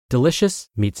Delicious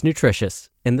meets nutritious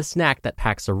in the snack that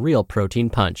packs a real protein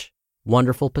punch.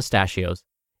 Wonderful Pistachios.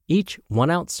 Each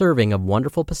 1-ounce serving of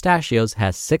Wonderful Pistachios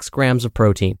has 6 grams of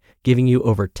protein, giving you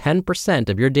over 10%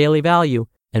 of your daily value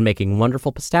and making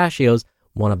Wonderful Pistachios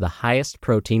one of the highest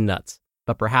protein nuts.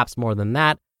 But perhaps more than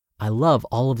that, I love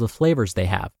all of the flavors they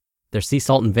have. Their sea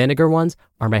salt and vinegar ones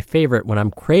are my favorite when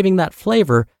I'm craving that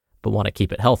flavor but want to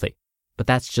keep it healthy. But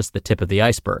that's just the tip of the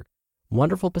iceberg.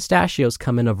 Wonderful Pistachios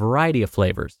come in a variety of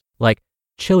flavors, like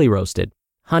chili roasted,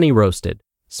 honey roasted,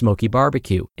 smoky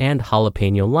barbecue, and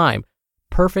jalapeno lime,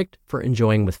 perfect for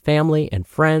enjoying with family and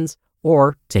friends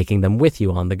or taking them with you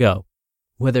on the go.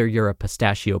 Whether you're a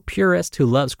pistachio purist who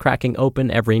loves cracking open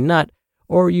every nut,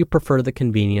 or you prefer the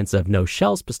convenience of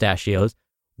no-shells pistachios,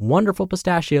 Wonderful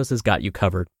Pistachios has got you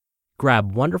covered.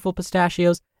 Grab Wonderful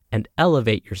Pistachios and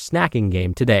elevate your snacking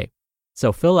game today.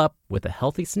 So fill up with a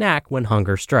healthy snack when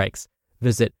hunger strikes.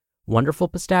 Visit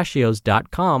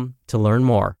wonderfulpistachios.com to learn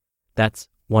more. That's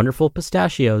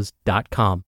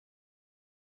wonderfulpistachios.com.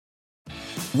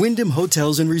 Wyndham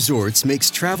Hotels and Resorts makes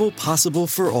travel possible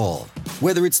for all.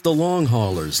 Whether it's the long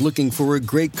haulers looking for a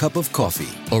great cup of coffee,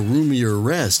 a roomier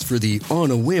rest for the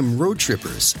on-a-whim road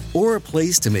trippers, or a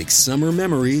place to make summer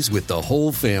memories with the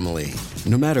whole family.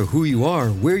 No matter who you are,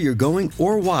 where you're going,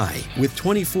 or why, with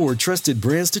 24 trusted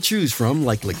brands to choose from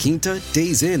like La Quinta,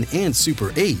 Days Inn, and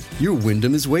Super 8, your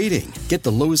Wyndham is waiting. Get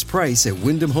the lowest price at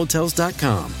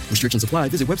wyndhamhotels.com. Restrictions apply.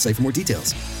 Visit website for more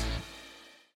details.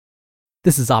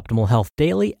 This is Optimal Health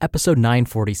Daily, episode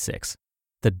 946,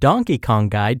 The Donkey Kong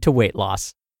Guide to Weight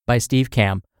Loss by Steve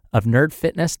Kamb of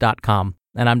nerdfitness.com.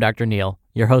 And I'm Dr. Neil,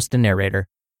 your host and narrator.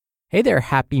 Hey there,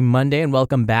 happy Monday and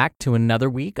welcome back to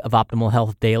another week of Optimal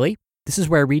Health Daily. This is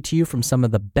where I read to you from some of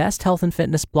the best health and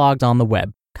fitness blogs on the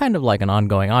web, kind of like an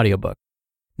ongoing audiobook.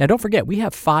 Now don't forget, we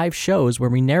have 5 shows where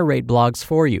we narrate blogs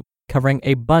for you, covering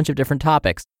a bunch of different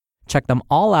topics. Check them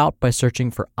all out by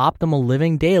searching for Optimal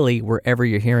Living Daily wherever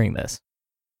you're hearing this.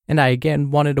 And I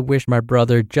again wanted to wish my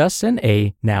brother Justin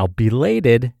a now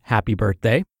belated happy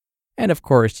birthday. And of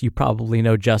course, you probably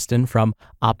know Justin from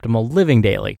Optimal Living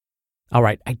Daily. All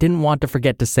right, I didn't want to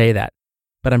forget to say that,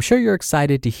 but I'm sure you're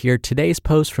excited to hear today's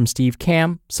post from Steve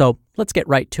Kamb, so let's get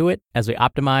right to it as we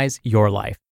optimize your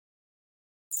life.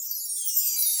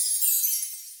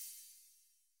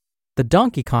 The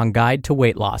Donkey Kong Guide to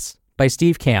Weight Loss by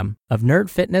Steve Kamb of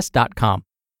nerdfitness.com.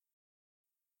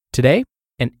 Today,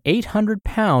 an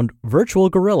 800-pound virtual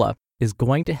gorilla is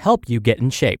going to help you get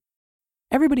in shape.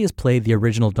 Everybody has played the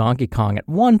original Donkey Kong at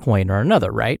one point or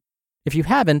another, right? If you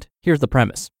haven't, here's the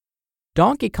premise.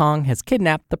 Donkey Kong has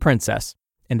kidnapped the princess,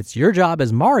 and it's your job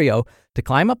as Mario to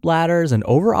climb up ladders and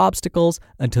over obstacles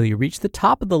until you reach the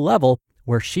top of the level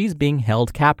where she's being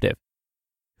held captive.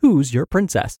 Who's your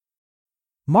princess?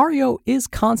 Mario is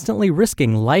constantly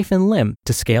risking life and limb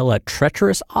to scale a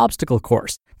treacherous obstacle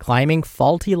course, climbing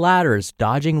faulty ladders,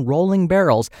 dodging rolling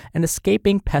barrels, and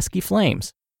escaping pesky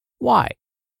flames. Why?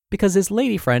 Because his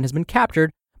lady friend has been captured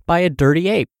by a dirty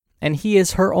ape, and he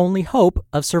is her only hope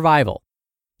of survival.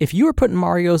 If you were put in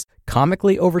Mario's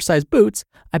comically oversized boots,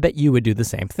 I bet you would do the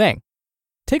same thing.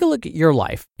 Take a look at your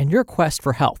life and your quest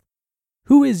for health.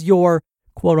 Who is your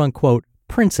quote-unquote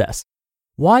princess?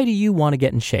 Why do you want to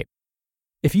get in shape?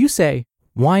 If you say,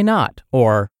 why not,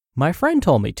 or my friend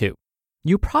told me to,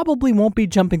 you probably won't be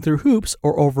jumping through hoops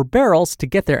or over barrels to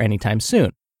get there anytime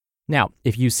soon. Now,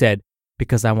 if you said,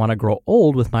 because I want to grow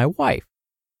old with my wife,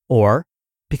 or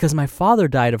because my father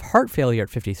died of heart failure at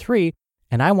 53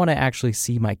 and I want to actually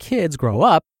see my kids grow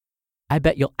up, I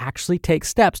bet you'll actually take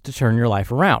steps to turn your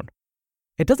life around.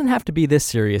 It doesn't have to be this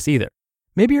serious either.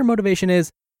 Maybe your motivation is,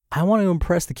 I want to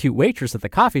impress the cute waitress at the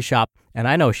coffee shop and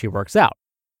I know she works out.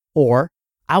 Or,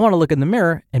 I want to look in the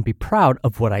mirror and be proud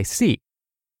of what I see.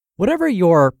 Whatever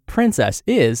your princess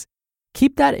is,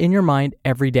 keep that in your mind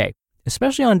every day,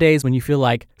 especially on days when you feel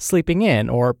like sleeping in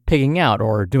or pigging out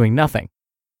or doing nothing.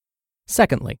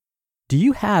 Secondly, do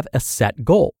you have a set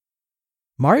goal?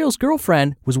 Mario's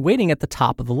girlfriend was waiting at the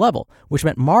top of the level, which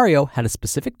meant Mario had a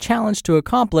specific challenge to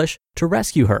accomplish to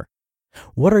rescue her.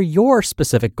 What are your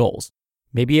specific goals?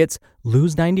 Maybe it's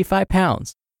lose 95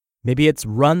 pounds. Maybe it's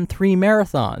run 3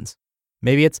 marathons.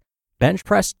 Maybe it's bench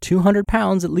press 200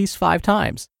 pounds at least 5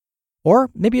 times. Or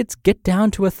maybe it's get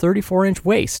down to a 34-inch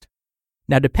waist.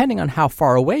 Now, depending on how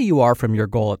far away you are from your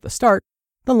goal at the start,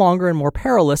 the longer and more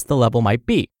perilous the level might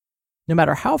be. No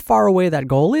matter how far away that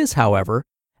goal is, however,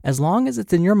 as long as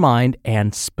it's in your mind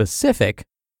and specific,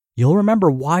 you'll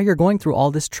remember why you're going through all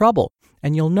this trouble,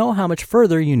 and you'll know how much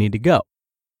further you need to go.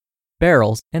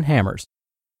 Barrels and hammers.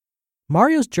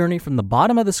 Mario's journey from the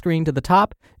bottom of the screen to the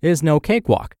top is no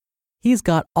cakewalk. He's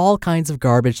got all kinds of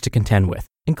garbage to contend with,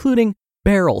 including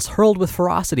barrels hurled with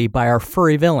ferocity by our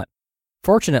furry villain.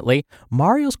 Fortunately,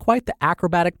 Mario's quite the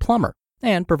acrobatic plumber,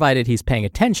 and provided he's paying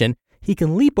attention, he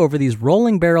can leap over these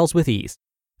rolling barrels with ease.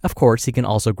 Of course, he can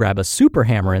also grab a super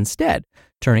hammer instead,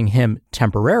 turning him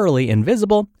temporarily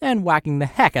invisible and whacking the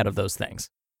heck out of those things.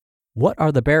 What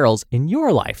are the barrels in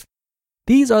your life?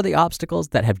 These are the obstacles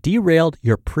that have derailed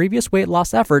your previous weight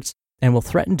loss efforts and will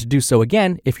threaten to do so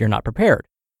again if you're not prepared.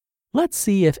 Let's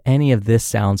see if any of this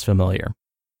sounds familiar.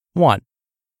 1.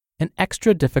 An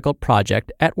extra difficult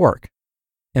project at work.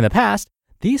 In the past,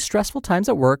 these stressful times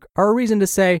at work are a reason to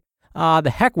say,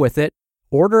 the heck with it,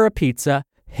 order a pizza,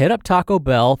 hit up Taco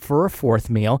Bell for a fourth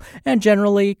meal, and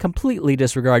generally completely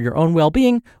disregard your own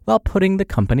well-being while putting the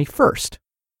company first.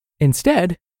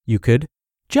 Instead, you could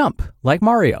jump like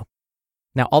Mario.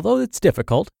 Now, although it's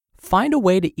difficult, find a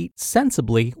way to eat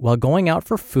sensibly while going out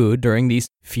for food during these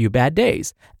few bad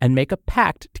days, and make a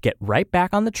pact to get right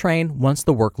back on the train once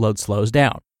the workload slows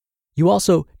down. You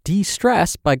also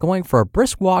de-stress by going for a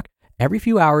brisk walk every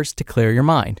few hours to clear your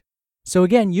mind. So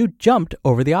again, you jumped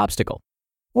over the obstacle.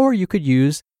 Or you could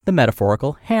use the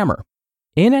metaphorical hammer.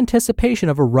 In anticipation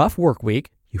of a rough work week,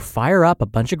 you fire up a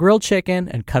bunch of grilled chicken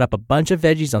and cut up a bunch of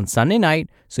veggies on Sunday night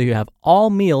so you have all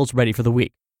meals ready for the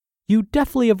week. You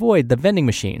definitely avoid the vending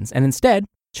machines and instead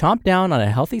chomp down on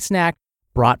a healthy snack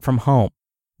brought from home.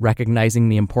 Recognizing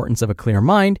the importance of a clear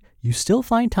mind, you still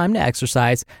find time to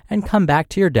exercise and come back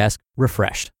to your desk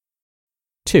refreshed.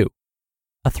 2.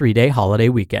 A 3-day holiday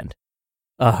weekend.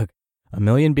 Ugh, a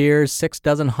million beers, 6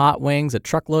 dozen hot wings, a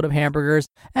truckload of hamburgers,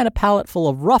 and a pallet full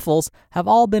of Ruffles have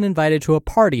all been invited to a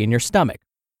party in your stomach.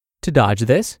 To dodge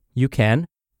this, you can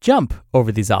jump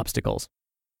over these obstacles.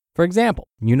 For example,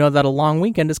 you know that a long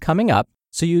weekend is coming up,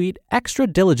 so you eat extra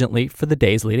diligently for the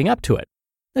days leading up to it.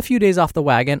 A few days off the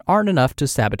wagon aren't enough to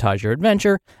sabotage your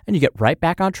adventure, and you get right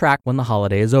back on track when the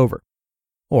holiday is over.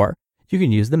 Or you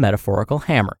can use the metaphorical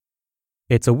hammer.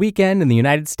 It's a weekend in the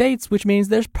United States, which means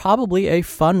there's probably a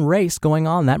fun race going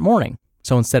on that morning.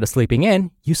 So instead of sleeping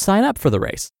in, you sign up for the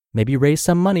race, maybe raise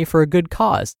some money for a good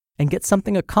cause, and get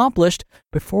something accomplished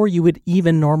before you would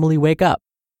even normally wake up.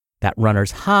 That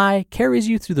runner's high carries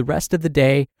you through the rest of the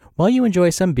day while you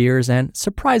enjoy some beers and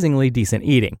surprisingly decent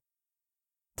eating.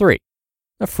 3.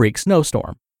 A freak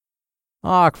snowstorm.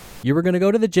 You were going to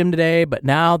go to the gym today, but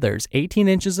now there's 18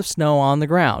 inches of snow on the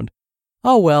ground.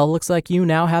 Oh well, looks like you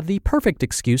now have the perfect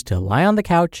excuse to lie on the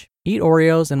couch, eat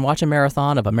Oreos, and watch a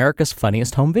marathon of America's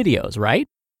Funniest Home Videos, right?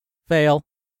 Fail.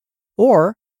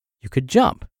 Or you could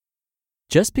jump.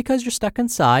 Just because you're stuck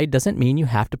inside doesn't mean you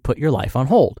have to put your life on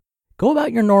hold. Go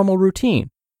about your normal routine.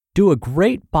 Do a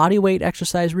great bodyweight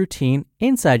exercise routine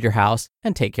inside your house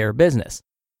and take care of business.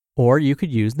 Or you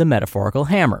could use the metaphorical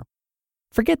hammer.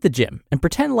 Forget the gym and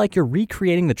pretend like you're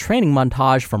recreating the training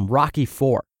montage from Rocky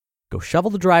IV. Go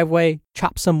shovel the driveway,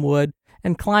 chop some wood,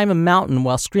 and climb a mountain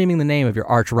while screaming the name of your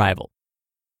arch rival.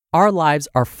 Our lives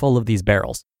are full of these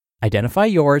barrels. Identify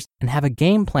yours and have a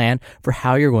game plan for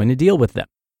how you're going to deal with them.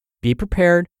 Be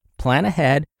prepared, plan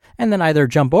ahead, and then either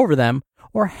jump over them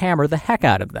or hammer the heck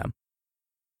out of them.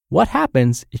 What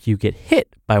happens if you get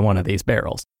hit by one of these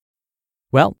barrels?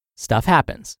 Well, stuff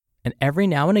happens, and every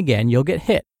now and again you'll get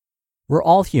hit. We're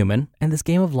all human, and this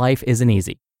game of life isn't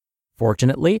easy.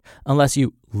 Fortunately, unless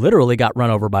you literally got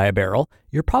run over by a barrel,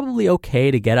 you're probably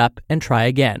okay to get up and try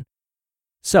again.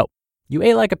 So, you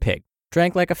ate like a pig,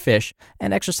 drank like a fish,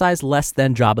 and exercised less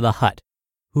than Jabba the Hutt.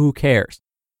 Who cares?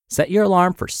 Set your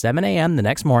alarm for 7 a.m. the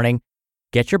next morning,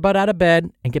 get your butt out of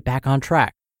bed, and get back on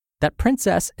track. That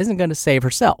princess isn't going to save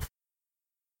herself.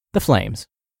 The flames.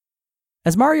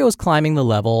 As Mario is climbing the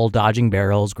level, dodging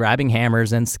barrels, grabbing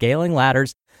hammers, and scaling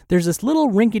ladders, there's this little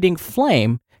rinky-dink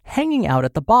flame hanging out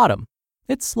at the bottom.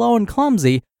 It's slow and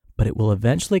clumsy, but it will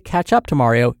eventually catch up to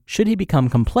Mario should he become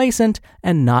complacent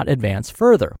and not advance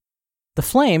further. The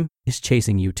flame is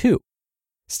chasing you too.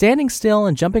 Standing still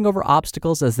and jumping over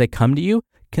obstacles as they come to you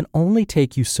can only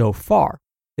take you so far.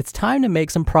 It's time to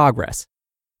make some progress.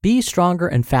 Be stronger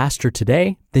and faster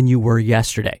today than you were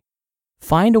yesterday.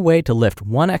 Find a way to lift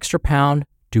 1 extra pound,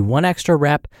 do 1 extra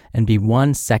rep, and be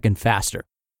 1 second faster.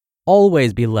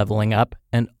 Always be leveling up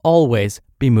and always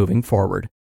be moving forward.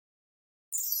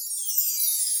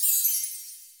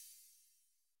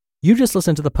 You just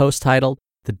listened to the post titled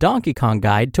The Donkey Kong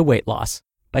Guide to Weight Loss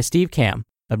by Steve Kamb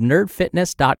of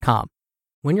nerdfitness.com.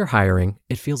 When you're hiring,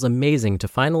 it feels amazing to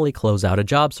finally close out a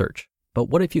job search. But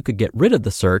what if you could get rid of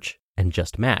the search and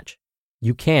just match?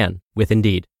 You can with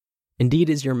Indeed.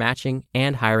 Indeed is your matching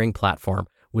and hiring platform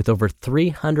with over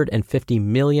 350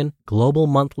 million global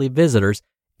monthly visitors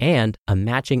and a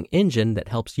matching engine that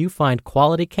helps you find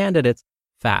quality candidates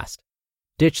fast.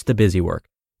 Ditch the busy work.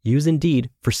 Use Indeed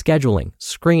for scheduling,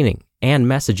 screening, and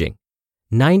messaging.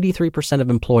 93% of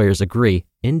employers agree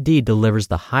Indeed delivers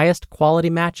the highest quality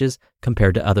matches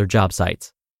compared to other job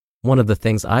sites. One of the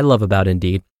things I love about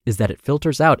Indeed is that it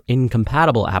filters out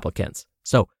incompatible applicants.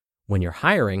 So when you're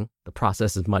hiring, the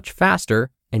process is much faster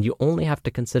and you only have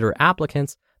to consider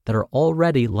applicants that are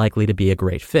already likely to be a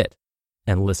great fit.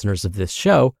 And listeners of this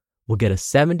show will get a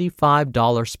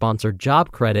 $75 sponsored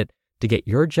job credit to get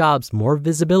your jobs more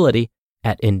visibility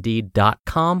at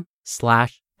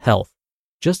Indeed.com/health.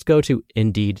 Just go to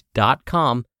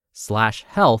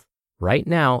Indeed.com/health right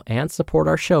now and support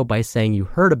our show by saying you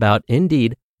heard about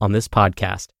Indeed on this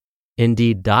podcast.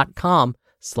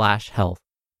 Indeed.com/health.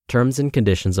 Terms and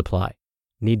conditions apply.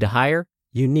 Need to hire?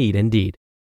 You need Indeed.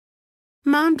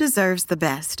 Mom deserves the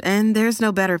best, and there's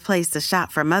no better place to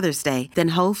shop for Mother's Day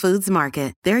than Whole Foods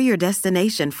Market. They're your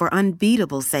destination for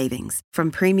unbeatable savings, from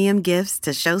premium gifts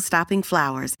to show-stopping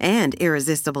flowers and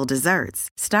irresistible desserts.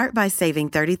 Start by saving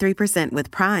 33% with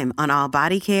Prime on all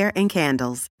body care and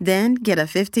candles. Then get a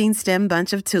 15-stem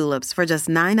bunch of tulips for just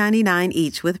 $9.99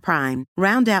 each with Prime.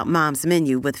 Round out Mom's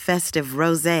menu with festive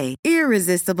rosé,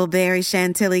 irresistible berry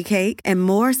chantilly cake, and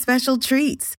more special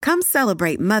treats. Come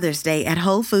celebrate Mother's Day at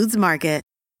Whole Foods Market.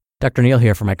 Dr. Neal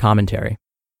here for my commentary.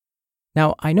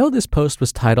 Now, I know this post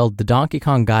was titled The Donkey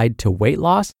Kong Guide to Weight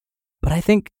Loss, but I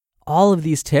think all of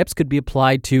these tips could be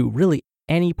applied to really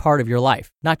any part of your life,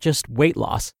 not just weight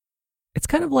loss. It's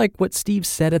kind of like what Steve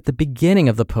said at the beginning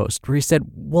of the post, where he said,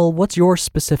 well, what's your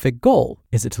specific goal?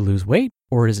 Is it to lose weight?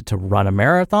 Or is it to run a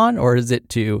marathon? Or is it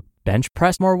to bench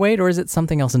press more weight? Or is it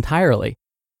something else entirely?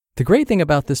 The great thing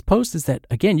about this post is that,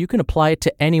 again, you can apply it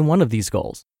to any one of these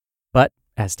goals. But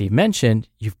as Steve mentioned,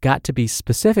 you've got to be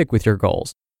specific with your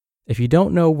goals. If you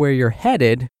don't know where you're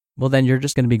headed, well, then you're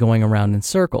just going to be going around in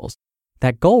circles.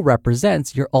 That goal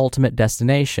represents your ultimate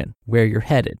destination, where you're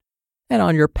headed. And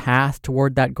on your path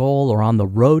toward that goal or on the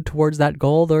road towards that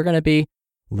goal, there are going to be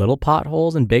little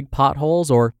potholes and big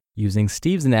potholes, or using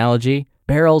Steve's analogy,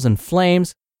 barrels and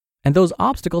flames. And those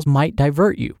obstacles might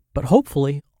divert you, but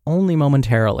hopefully only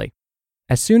momentarily.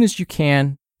 As soon as you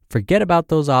can, forget about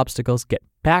those obstacles, get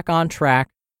back on track,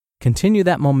 continue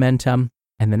that momentum,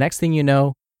 and the next thing you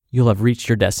know, you'll have reached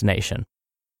your destination.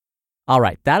 All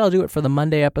right, that'll do it for the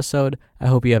Monday episode. I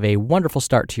hope you have a wonderful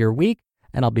start to your week,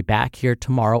 and I'll be back here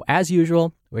tomorrow as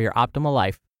usual, where your optimal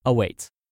life awaits.